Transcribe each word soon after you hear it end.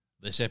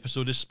This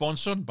episode is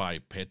sponsored by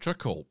Petra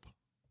Kolb.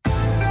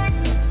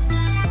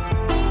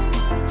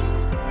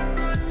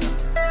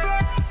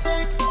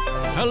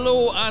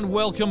 Hello and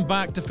welcome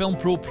back to Film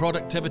Pro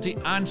Productivity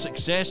and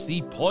Success,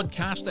 the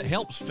podcast that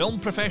helps film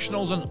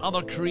professionals and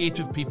other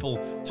creative people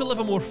to live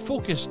a more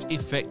focused,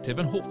 effective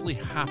and hopefully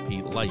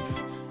happy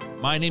life.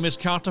 My name is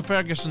Carter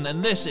Ferguson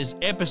and this is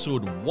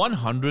episode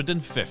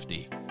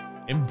 150,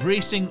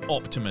 Embracing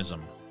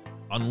Optimism,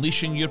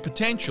 Unleashing Your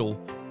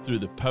Potential Through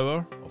the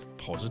Power of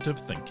Positive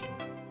Thinking.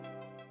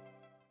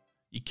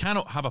 You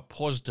cannot have a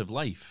positive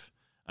life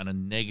and a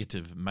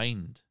negative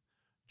mind.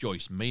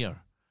 Joyce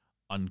Meyer,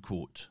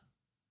 unquote.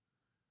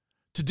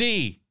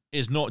 Today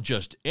is not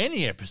just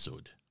any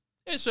episode,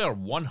 it's our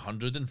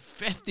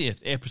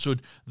 150th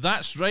episode.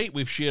 That's right,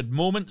 we've shared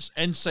moments,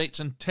 insights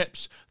and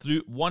tips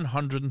through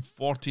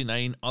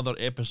 149 other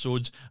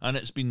episodes, and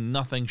it's been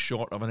nothing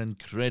short of an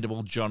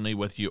incredible journey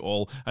with you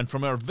all. And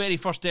from our very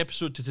first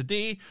episode to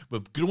today,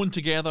 we've grown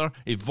together,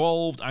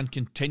 evolved and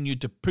continued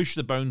to push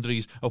the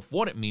boundaries of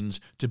what it means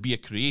to be a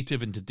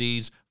creative in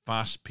today's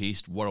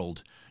fast-paced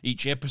world.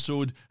 Each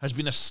episode has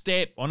been a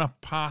step on a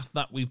path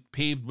that we've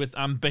paved with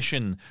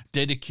ambition,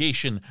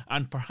 dedication,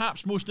 and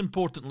perhaps most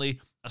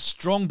importantly, a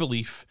strong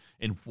belief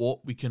in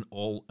what we can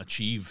all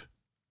achieve.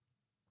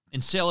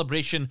 In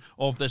celebration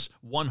of this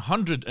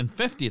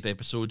 150th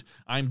episode,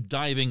 I'm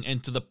diving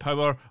into the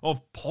power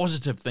of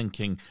positive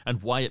thinking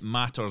and why it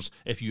matters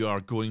if you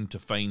are going to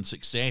find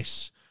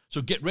success.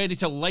 So get ready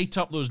to light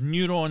up those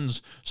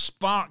neurons,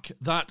 spark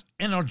that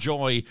inner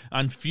joy,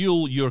 and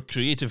fuel your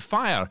creative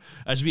fire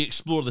as we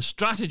explore the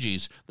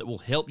strategies that will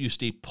help you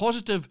stay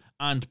positive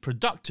and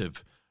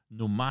productive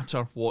no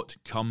matter what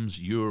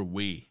comes your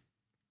way.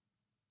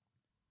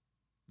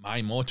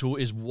 My motto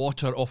is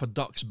water off a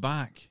duck's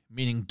back,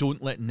 meaning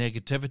don't let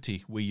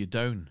negativity weigh you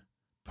down.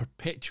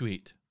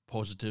 Perpetuate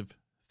positive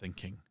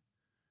thinking.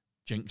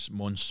 Jinx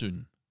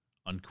Monsoon,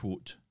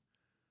 unquote.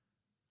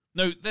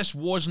 Now, this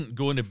wasn't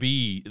going to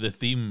be the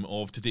theme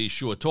of today's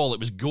show at all. It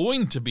was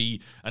going to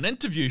be an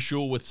interview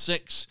show with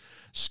 6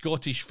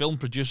 Scottish film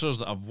producers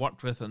that I've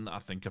worked with and that I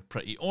think are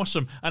pretty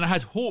awesome. And I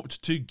had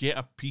hoped to get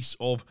a piece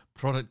of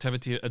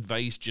productivity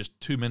advice, just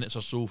 2 minutes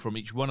or so from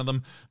each one of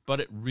them, but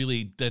it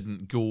really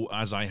didn't go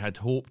as I had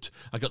hoped.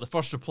 I got the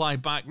first reply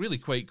back really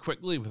quite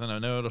quickly, within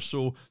an hour or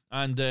so,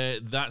 and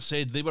that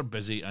said they were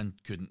busy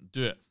and couldn't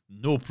do it.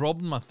 No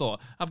problem, I thought.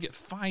 I've got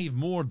 5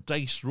 more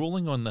dice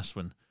rolling on this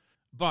one.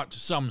 But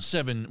some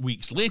 7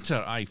 weeks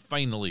later, I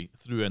finally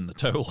threw in the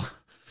towel.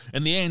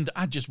 In the end,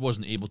 I just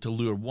wasn't able to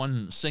lure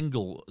one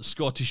single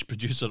Scottish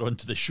producer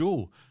onto the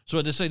show. So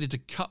I decided to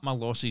cut my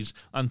losses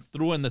and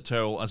throw in the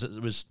towel, as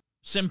it was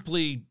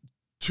simply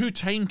too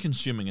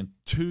time-consuming and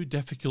too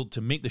difficult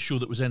to make the show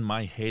that was in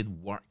my head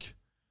work.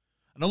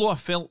 And although I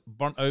felt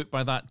burnt out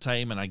by that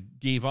time and I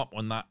gave up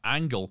on that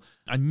angle,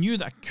 I knew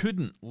that I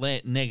couldn't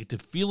let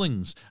negative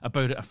feelings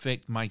about it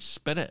affect my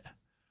spirit.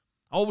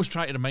 I always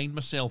try to remind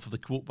myself of the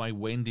quote by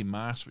Wendy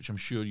Mass, which I'm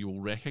sure you will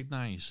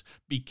recognise.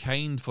 Be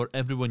kind, for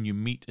everyone you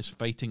meet is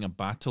fighting a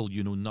battle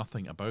you know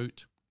nothing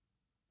about.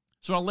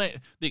 So I'll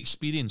let the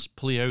experience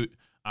play out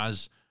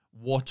as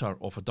water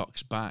off a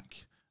duck's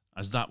back,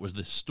 as that was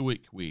the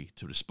stoic way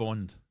to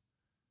respond.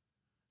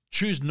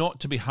 Choose not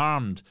to be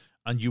harmed,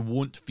 and you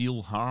won't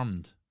feel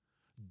harmed.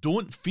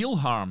 Don't feel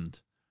harmed,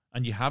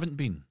 and you haven't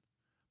been.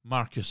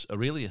 Marcus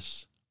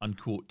Aurelius,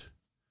 unquote.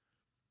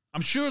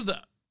 I'm sure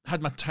that had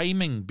my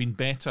timing been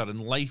better and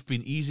life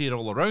been easier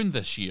all around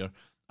this year,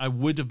 I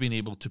would have been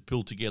able to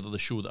pull together the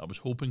show that I was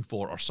hoping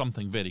for, or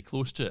something very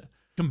close to it.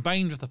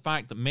 Combined with the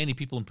fact that many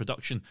people in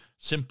production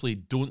simply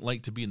don't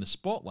like to be in the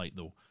spotlight,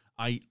 though,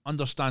 I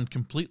understand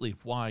completely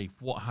why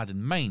what I had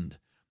in mind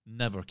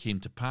never came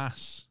to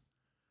pass.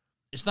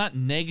 It's that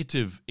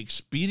negative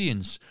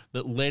experience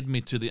that led me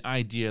to the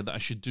idea that I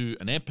should do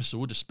an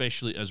episode,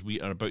 especially as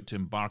we are about to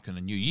embark on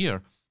a new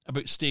year,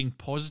 about staying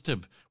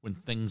positive when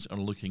things are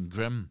looking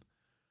grim.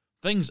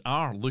 Things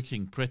are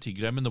looking pretty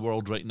grim in the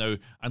world right now,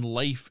 and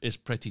life is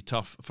pretty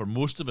tough for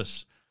most of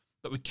us,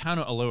 but we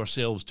cannot allow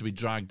ourselves to be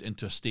dragged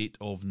into a state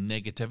of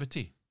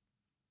negativity.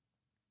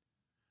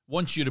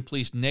 Once you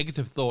replace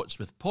negative thoughts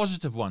with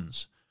positive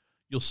ones,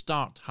 you'll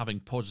start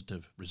having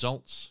positive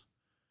results.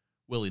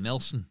 Willie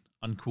Nelson,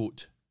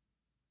 unquote.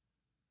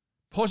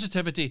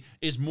 Positivity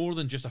is more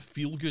than just a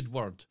feel-good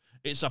word.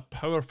 It's a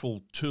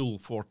powerful tool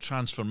for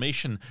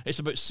transformation. It's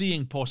about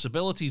seeing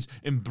possibilities,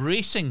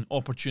 embracing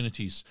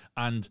opportunities,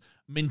 and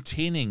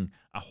maintaining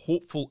a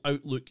hopeful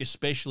outlook,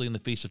 especially in the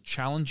face of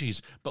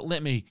challenges. But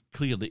let me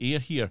clear the air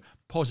here.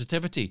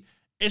 Positivity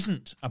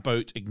isn't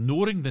about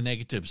ignoring the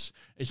negatives.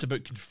 It's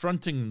about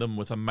confronting them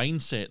with a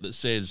mindset that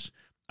says,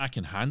 I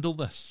can handle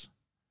this.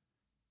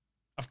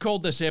 I've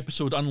called this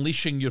episode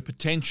Unleashing Your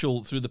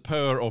Potential Through the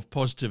Power of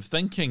Positive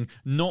Thinking,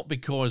 not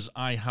because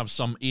I have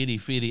some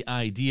airy-fairy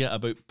idea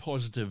about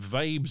positive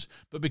vibes,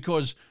 but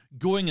because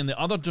going in the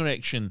other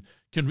direction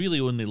can really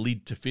only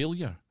lead to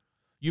failure.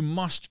 You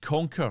must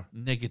conquer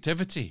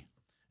negativity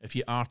if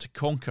you are to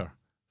conquer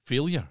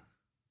failure.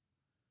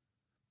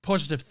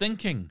 Positive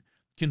thinking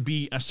can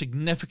be a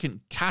significant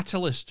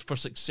catalyst for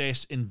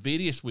success in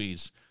various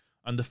ways.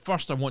 And the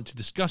first I want to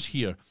discuss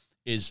here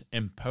is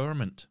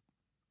empowerment.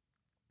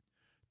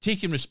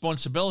 Taking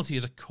responsibility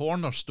is a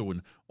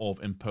cornerstone of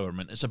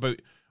empowerment. It's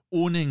about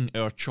owning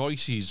our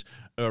choices,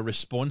 our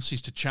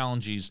responses to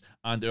challenges,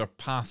 and our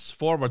paths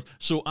forward.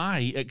 So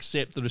I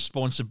accept the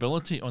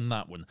responsibility on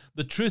that one.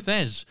 The truth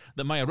is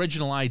that my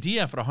original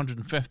idea for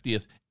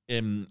 150th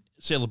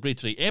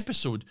celebratory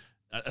episode,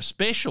 a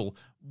special,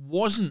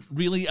 wasn't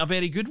really a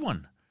very good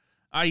one.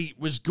 I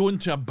was going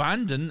to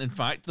abandon, in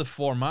fact, the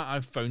format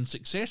I've found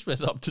success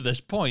with up to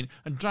this point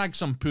and drag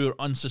some poor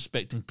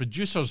unsuspecting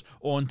producers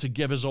on to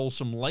give us all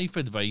some life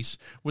advice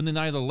when they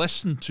neither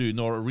listened to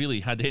nor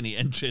really had any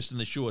interest in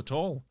the show at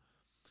all.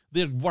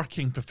 They're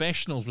working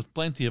professionals with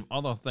plenty of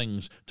other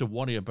things to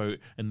worry about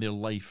in their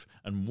life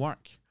and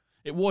work.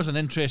 It was an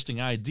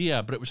interesting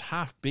idea, but it was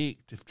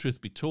half-baked, if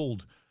truth be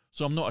told,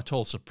 so I'm not at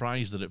all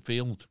surprised that it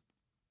failed.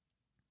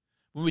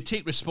 When we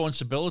take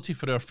responsibility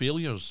for our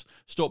failures,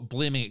 stop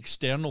blaming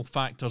external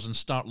factors and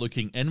start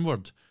looking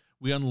inward,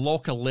 we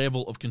unlock a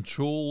level of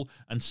control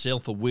and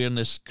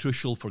self-awareness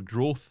crucial for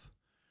growth.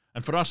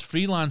 And for us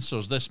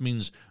freelancers, this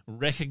means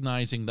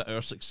recognizing that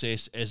our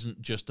success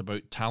isn't just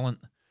about talent.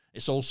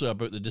 It's also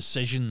about the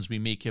decisions we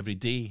make every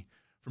day,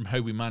 from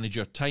how we manage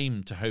our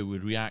time to how we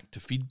react to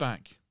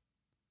feedback.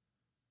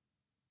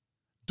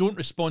 Don't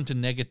respond to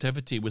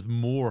negativity with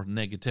more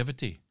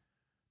negativity.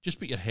 Just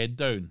put your head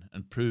down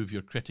and prove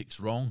your critics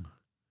wrong.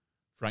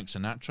 Frank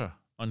Sinatra,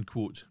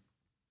 unquote.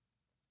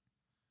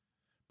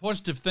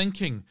 Positive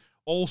thinking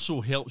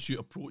also helps you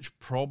approach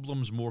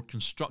problems more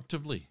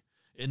constructively.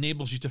 It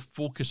enables you to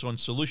focus on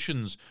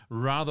solutions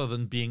rather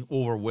than being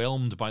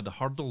overwhelmed by the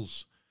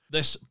hurdles.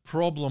 This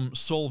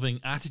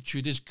problem-solving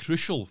attitude is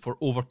crucial for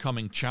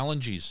overcoming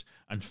challenges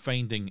and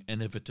finding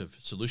innovative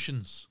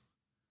solutions.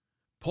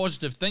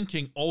 Positive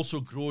thinking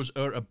also grows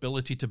our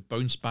ability to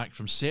bounce back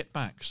from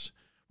setbacks.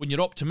 When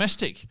you're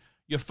optimistic,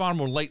 you're far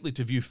more likely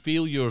to view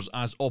failures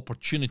as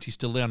opportunities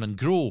to learn and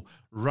grow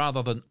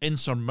rather than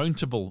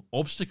insurmountable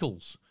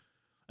obstacles.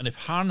 And if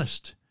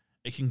harnessed,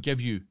 it can give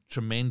you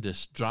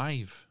tremendous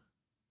drive.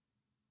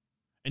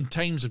 In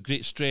times of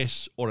great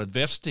stress or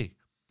adversity,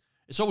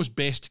 it's always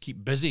best to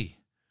keep busy,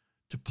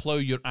 to plough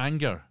your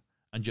anger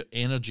and your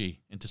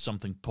energy into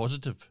something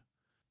positive.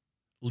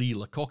 Lee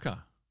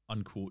Iacocca,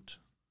 unquote.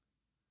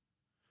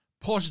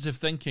 Positive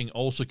thinking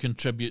also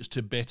contributes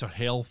to better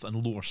health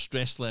and lower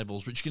stress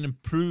levels, which can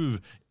improve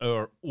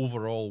our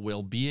overall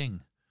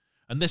well-being.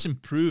 And this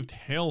improved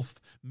health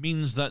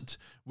means that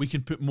we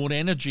can put more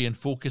energy and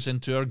focus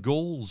into our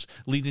goals,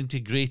 leading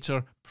to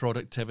greater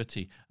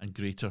productivity and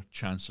greater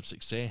chance of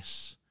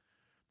success.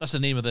 That's the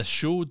name of this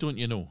show, don't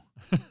you know?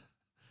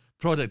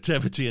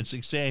 Productivity and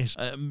success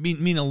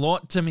mean a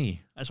lot to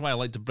me. That's why I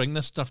like to bring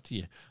this stuff to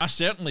you. I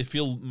certainly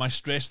feel my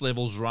stress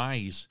levels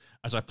rise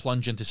as I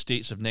plunge into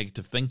states of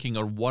negative thinking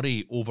or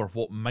worry over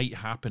what might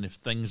happen if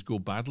things go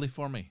badly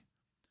for me.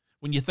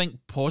 When you think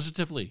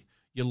positively,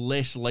 you're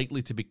less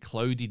likely to be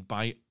clouded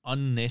by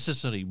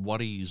unnecessary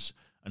worries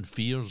and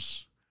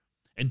fears.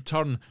 In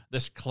turn,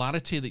 this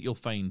clarity that you'll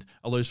find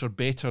allows for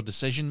better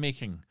decision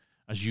making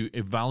as you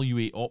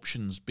evaluate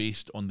options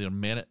based on their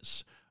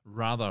merits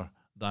rather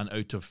than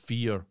out of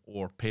fear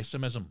or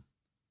pessimism.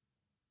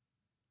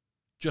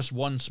 Just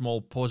one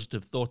small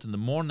positive thought in the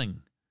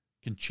morning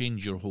can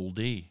change your whole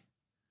day.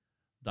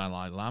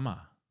 Dalai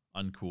Lama,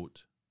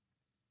 unquote.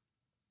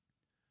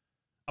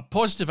 A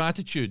positive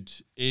attitude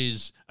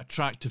is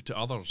attractive to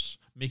others,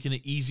 making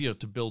it easier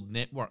to build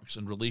networks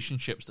and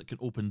relationships that can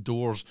open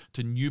doors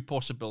to new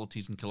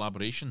possibilities and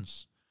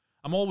collaborations.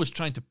 I'm always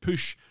trying to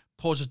push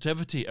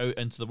positivity out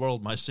into the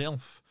world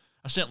myself.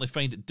 I certainly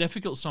find it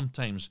difficult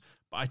sometimes,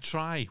 but I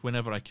try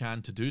whenever I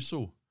can to do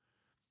so.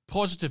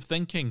 Positive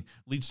thinking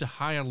leads to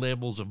higher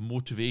levels of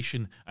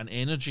motivation and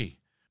energy.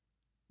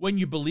 When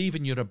you believe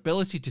in your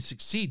ability to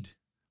succeed,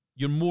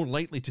 you're more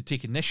likely to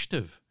take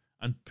initiative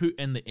and put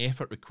in the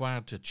effort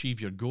required to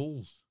achieve your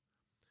goals.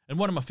 And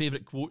one of my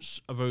favourite quotes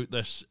about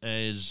this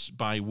is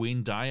by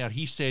Wayne Dyer.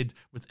 He said,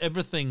 "With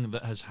everything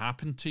that has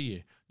happened to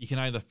you, you can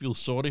either feel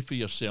sorry for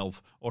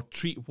yourself or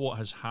treat what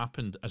has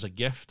happened as a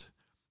gift.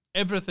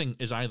 Everything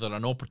is either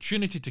an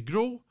opportunity to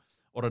grow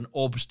or an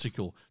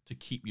obstacle to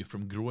keep you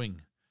from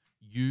growing.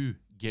 You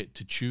get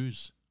to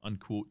choose,"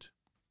 unquote.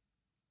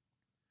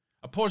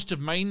 A positive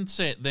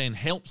mindset then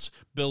helps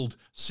build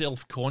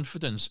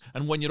self-confidence,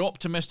 and when you're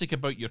optimistic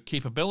about your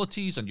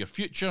capabilities and your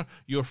future,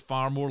 you're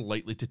far more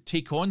likely to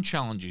take on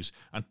challenges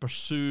and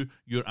pursue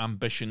your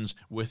ambitions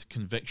with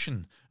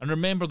conviction. And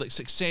remember that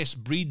success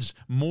breeds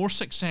more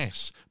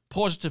success.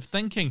 Positive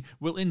thinking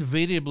will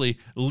invariably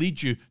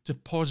lead you to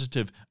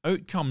positive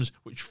outcomes,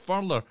 which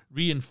further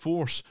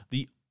reinforce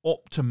the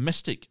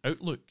optimistic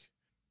outlook.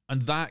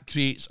 And that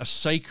creates a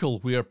cycle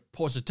where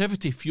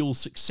positivity fuels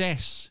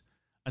success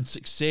and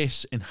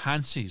success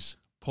enhances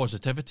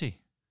positivity.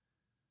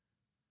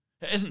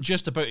 It isn't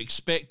just about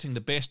expecting the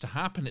best to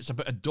happen, it's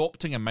about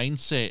adopting a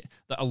mindset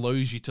that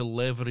allows you to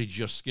leverage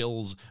your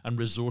skills and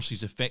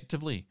resources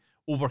effectively,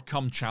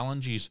 overcome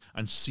challenges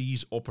and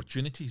seize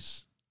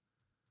opportunities.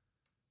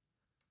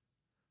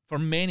 For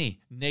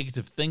many,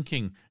 negative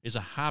thinking is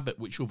a habit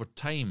which over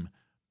time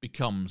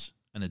becomes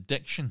an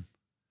addiction.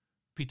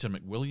 Peter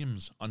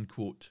McWilliams,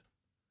 unquote.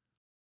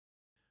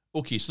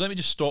 Okay, so let me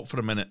just stop for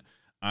a minute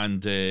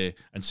and say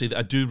that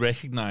I do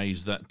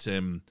recognise that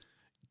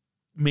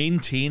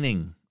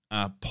maintaining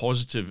a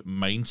positive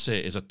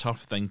mindset is a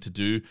tough thing to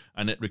do,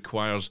 and it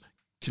requires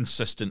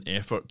consistent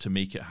effort to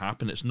make it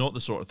happen. It's not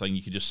the sort of thing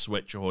you can just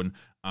switch on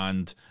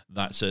and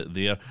that's it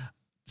there.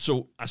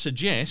 So I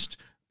suggest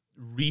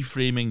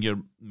reframing your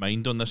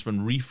mind on this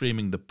one,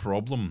 reframing the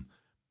problem.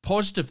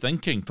 Positive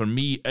thinking for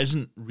me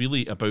isn't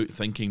really about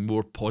thinking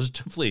more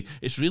positively.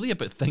 It's really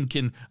about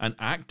thinking and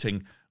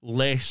acting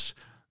less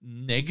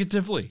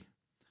negatively.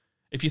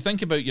 If you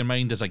think about your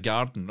mind as a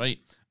garden, right?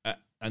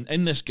 And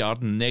in this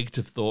garden,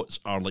 negative thoughts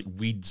are like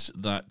weeds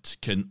that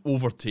can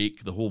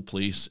overtake the whole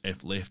place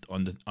if left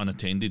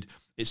unattended.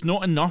 It's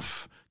not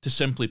enough to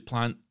simply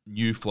plant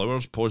new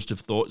flowers, positive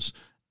thoughts,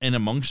 in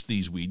amongst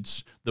these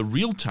weeds. The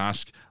real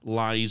task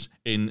lies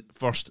in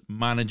first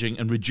managing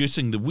and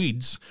reducing the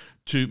weeds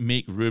to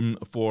make room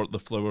for the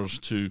flowers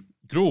to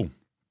grow.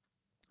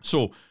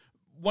 So,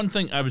 one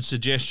thing I would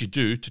suggest you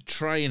do to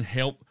try and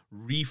help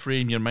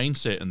reframe your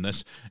mindset in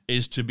this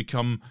is to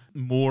become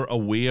more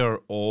aware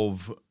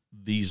of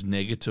these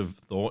negative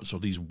thoughts or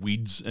these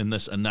weeds in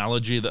this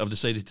analogy that I've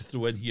decided to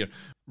throw in here.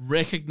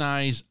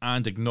 Recognize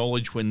and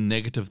acknowledge when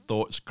negative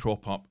thoughts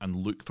crop up and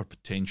look for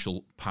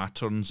potential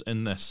patterns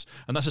in this.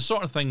 And that's the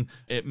sort of thing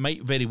it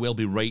might very well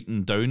be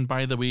writing down,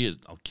 by the way.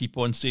 I'll keep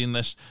on saying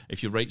this.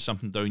 If you write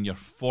something down, you're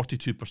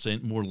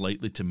 42% more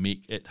likely to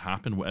make it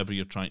happen, whatever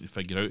you're trying to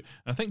figure out.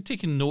 And I think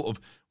taking note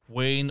of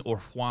when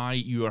or why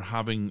you are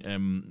having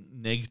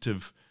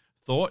negative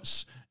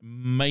thoughts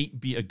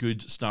might be a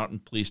good starting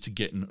place to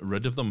getting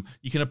rid of them.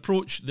 You can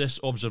approach this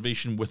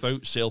observation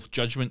without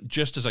self-judgment,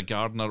 just as a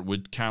gardener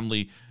would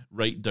calmly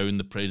write down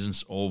the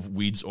presence of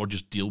weeds or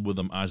just deal with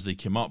them as they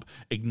come up.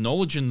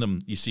 Acknowledging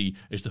them, you see,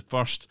 is the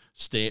first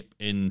step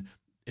in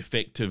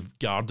effective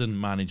garden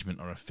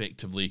management, or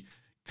effectively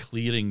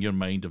clearing your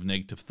mind of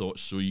negative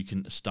thoughts so you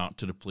can start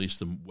to replace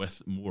them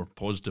with more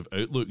positive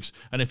outlooks.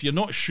 And if you're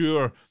not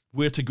sure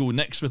where to go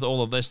next with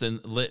all of this, then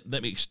let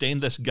me extend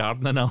this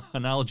garden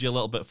analogy a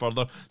little bit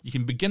further. You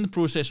can begin the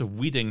process of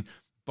weeding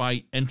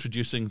by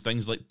introducing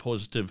things like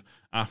positive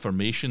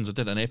affirmations. I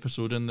did an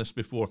episode on this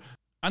before.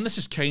 And this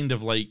is kind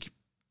of like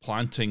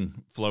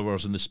planting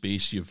flowers in the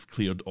space you've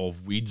cleared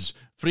of weeds.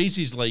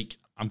 Phrases like,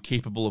 I'm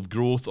capable of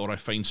growth, or I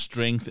find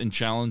strength in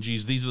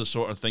challenges. These are the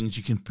sort of things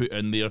you can put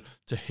in there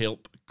to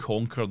help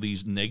conquer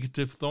these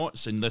negative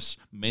thoughts in this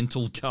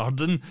mental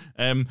garden.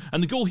 And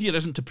the goal here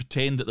isn't to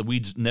pretend that the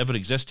weeds never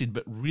existed,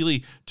 but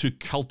really to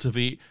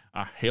cultivate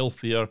a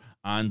healthier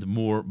and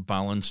more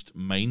balanced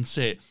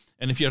mindset.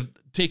 And if you're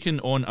taking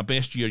on a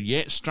best year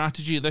yet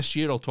strategy this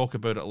year, I'll talk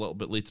about it a little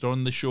bit later on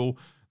in the show,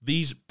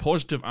 these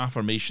positive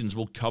affirmations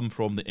will come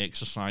from the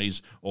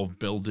exercise of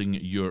building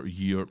your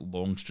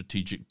year-long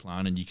strategic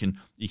plan, and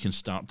you can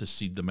start to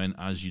seed them in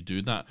as you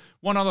do that.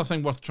 One other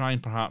thing worth trying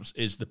perhaps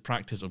is the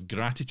practice of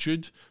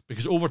gratitude,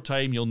 because over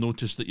time you'll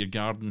notice that your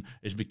garden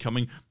is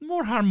becoming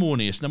more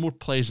harmonious and a more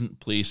pleasant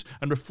place,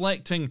 and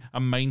reflecting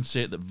a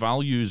mindset that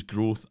values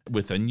growth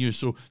within you.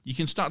 So you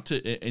can start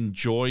to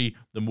enjoy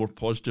the more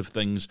positive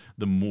things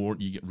the more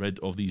you get rid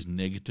of these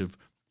negative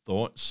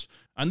thoughts.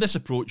 And this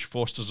approach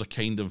fosters a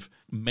kind of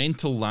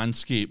mental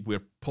landscape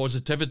where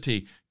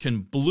positivity can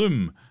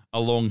bloom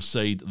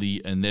alongside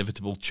the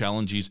inevitable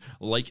challenges,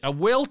 like a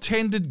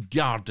well-tended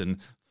garden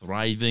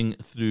thriving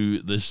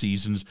through the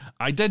seasons.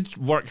 I did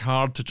work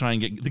hard to try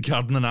and get the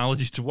garden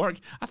analogy to work.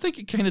 I think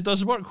it kind of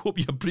does work. Hope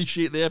you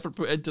appreciate the effort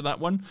put into that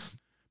one.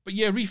 But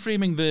yeah,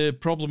 reframing the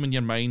problem in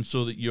your mind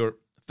so that you're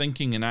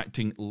thinking and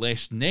acting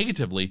less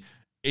negatively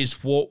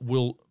is what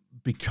will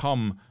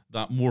become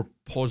that more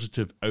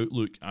positive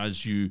outlook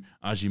as you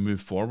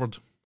move forward.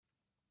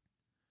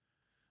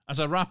 As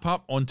I wrap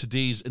up on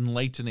today's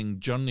enlightening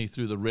journey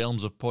through the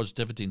realms of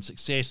positivity and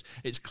success,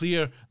 it's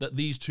clear that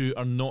these two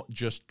are not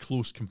just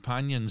close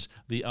companions,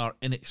 they are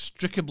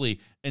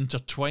inextricably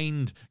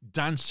intertwined,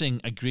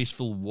 dancing a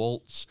graceful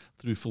waltz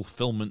through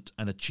fulfillment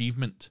and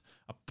achievement.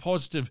 A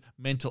positive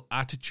mental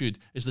attitude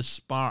is the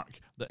spark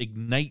that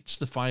ignites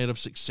the fire of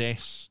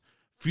success,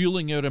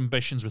 fueling our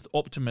ambitions with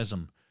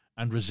optimism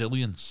and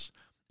resilience.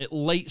 It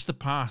lights the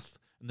path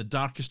in the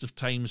darkest of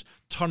times,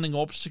 turning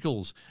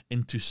obstacles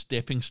into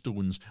stepping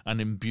stones and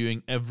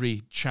imbuing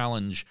every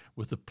challenge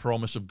with the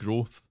promise of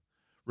growth.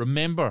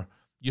 Remember,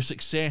 your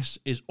success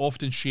is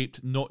often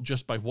shaped not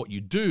just by what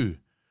you do,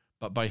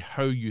 but by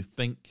how you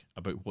think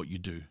about what you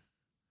do.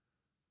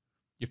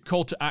 Your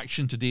call to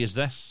action today is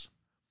this: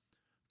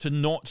 to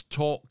not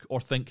talk or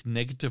think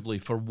negatively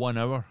for 1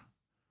 hour.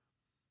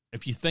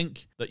 If you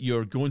think that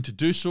you're going to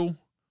do so,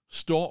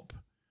 stop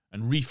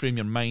and reframe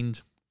your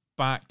mind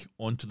back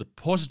onto the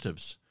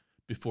positives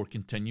before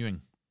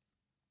continuing.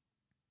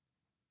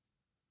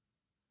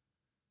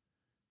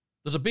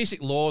 There's a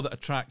basic law that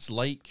attracts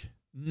like.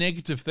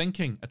 Negative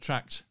thinking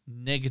attracts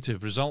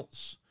negative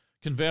results.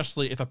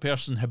 Conversely, if a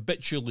person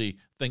habitually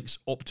thinks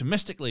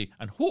optimistically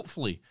and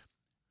hopefully,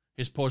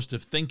 His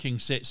positive thinking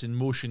sets in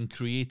motion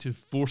creative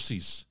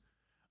forces,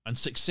 and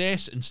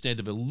success, instead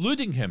of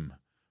eluding him,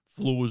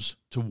 flows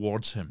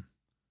towards him.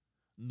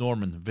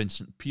 Norman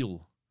Vincent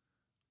Peale,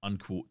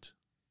 unquote.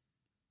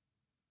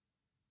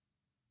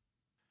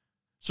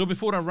 So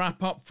before I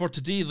wrap up for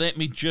today, let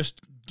me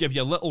just give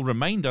you a little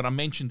reminder. I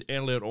mentioned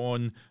earlier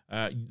on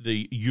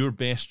the Your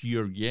Best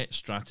Year Yet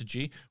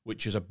strategy,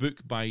 which is a book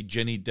by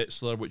Jenny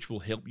Ditzler, which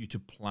will help you to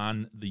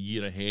plan the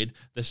year ahead.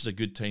 This is a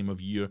good time of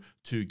year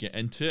to get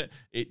into it.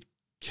 It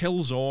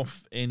kills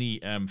off any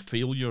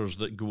failures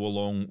that go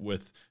along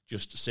with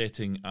just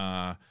setting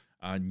a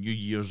New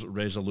Year's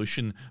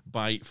resolution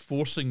by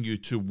forcing you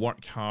to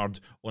work hard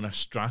on a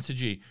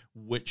strategy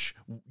which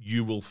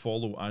you will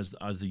follow as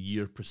the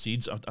year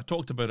proceeds. I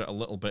talked about it a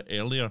little bit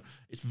earlier.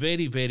 It's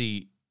very,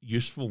 very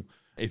useful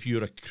if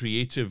you're a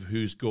creative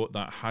who's got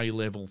that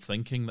high-level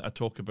thinking that I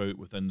talk about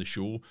within the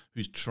show,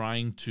 who's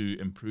trying to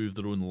improve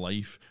their own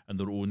life and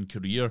their own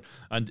career.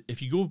 And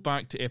if you go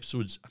back to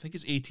episodes, I think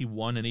it's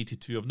 81 and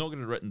 82, I've not got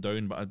it written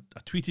down, but I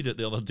tweeted it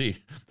the other day.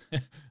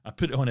 I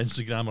put it on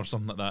Instagram or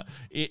something like that.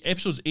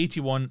 Episodes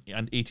 81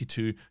 and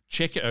 82,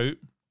 check it out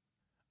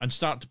and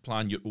start to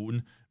plan your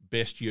own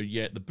best year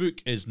yet. The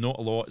book is not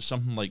a lot. It's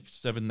something like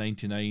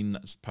 £7.99,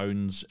 that's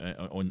pounds,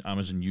 on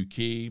Amazon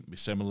UK,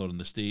 similar in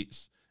the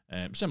States.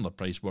 Similar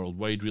price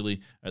worldwide,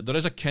 really. There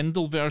is a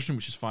Kindle version,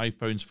 which is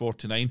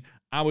 £5.49.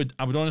 I would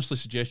honestly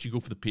suggest you go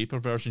for the paper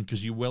version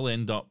because you will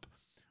end up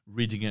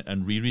reading it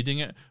and rereading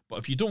it. But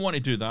if you don't want to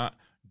do that,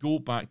 go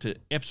back to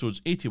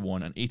episodes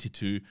 81 and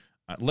 82,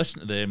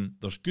 listen to them.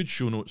 There's good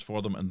show notes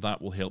for them, and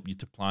that will help you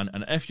to plan.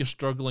 And if you're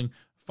struggling,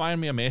 fire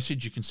me a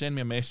message. You can send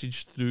me a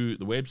message through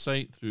the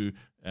website, through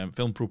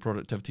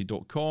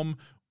filmproproductivity.com,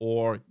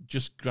 or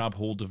just grab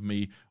hold of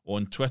me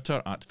on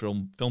Twitter at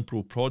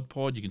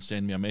FilmProProdPod. You can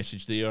send me a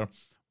message there,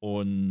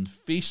 on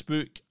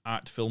Facebook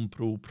at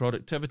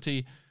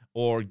FilmProProductivity,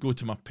 or go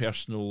to my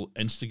personal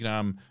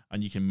Instagram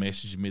and you can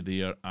message me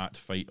there at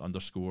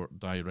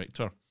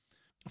fight_director.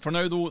 For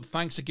now, though,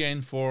 thanks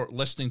again for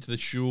listening to the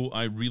show.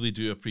 I really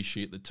do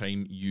appreciate the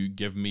time you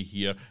give me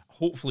here.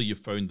 Hopefully you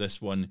found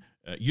this one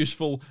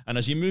useful. And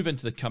as you move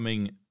into the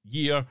coming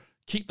year,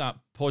 keep that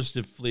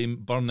positive flame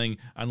burning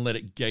and let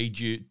it guide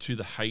you to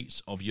the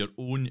heights of your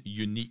own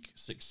unique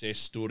success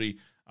story.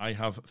 I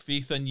have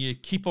faith in you.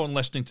 Keep on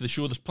listening to the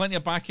show. There's plenty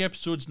of back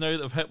episodes now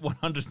that have hit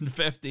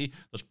 150.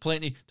 There's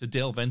plenty to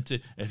delve into.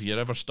 If you're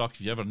ever stuck,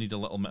 if you ever need a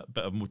little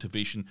bit of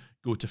motivation,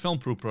 go to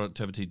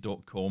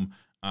filmproproductivity.com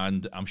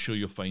and I'm sure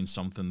you'll find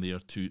something there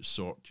to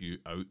sort you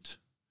out.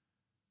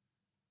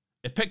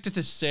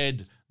 Epictetus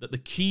said that the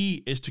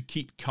key is to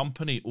keep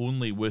company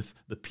only with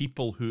the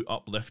people who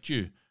uplift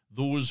you,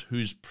 those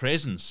whose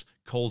presence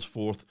calls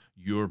forth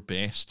your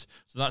best.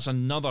 So that's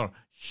another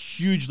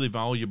hugely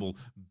valuable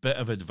bit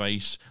of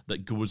advice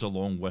that goes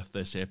along with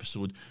this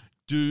episode.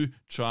 Do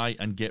try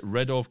and get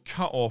rid of,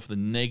 cut off the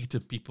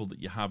negative people that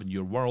you have in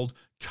your world,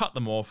 cut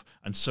them off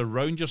and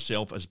surround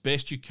yourself as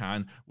best you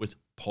can with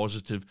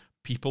positive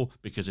people,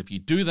 because if you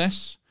do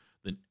this,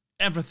 then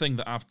everything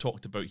that I've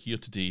talked about here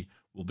today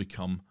will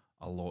become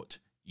a lot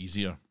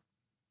easier.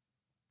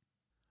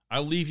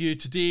 I'll leave you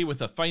today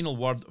with a final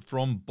word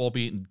from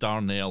Bobby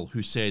Darnell,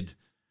 who said,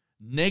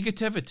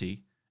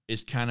 "Negativity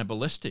is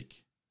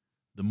cannibalistic.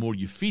 The more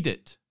you feed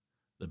it,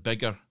 the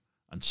bigger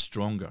and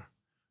stronger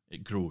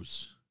it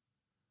grows."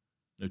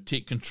 Now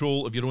take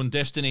control of your own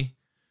destiny,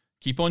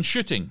 keep on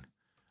shooting,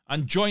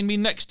 and join me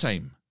next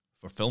time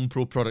for Film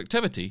Pro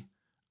Productivity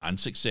and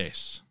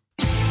Success.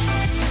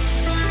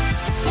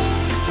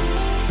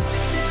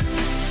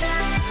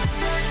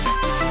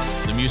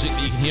 The music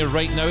that you can hear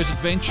right now is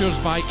Adventures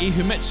by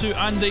Ehumitsu,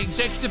 and the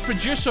executive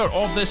producer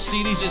of this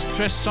series is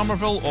Chris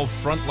Somerville of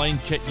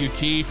Frontline Kit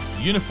UK,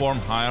 uniform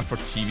hire for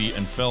TV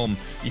and film.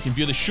 You can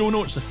view the show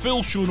notes, the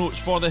full show notes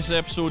for this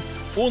episode,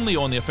 only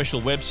on the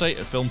official website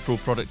at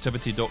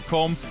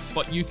filmproproductivity.com,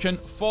 but you can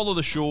follow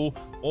the show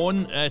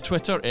on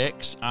Twitter,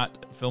 X, at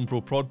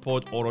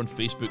FilmProProdPod, or on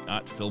Facebook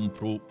at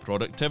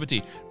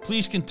FilmProProductivity.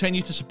 Please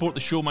continue to support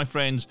the show, my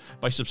friends,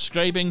 by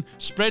subscribing,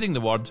 spreading the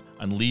word,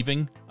 and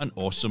leaving an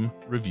awesome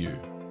review.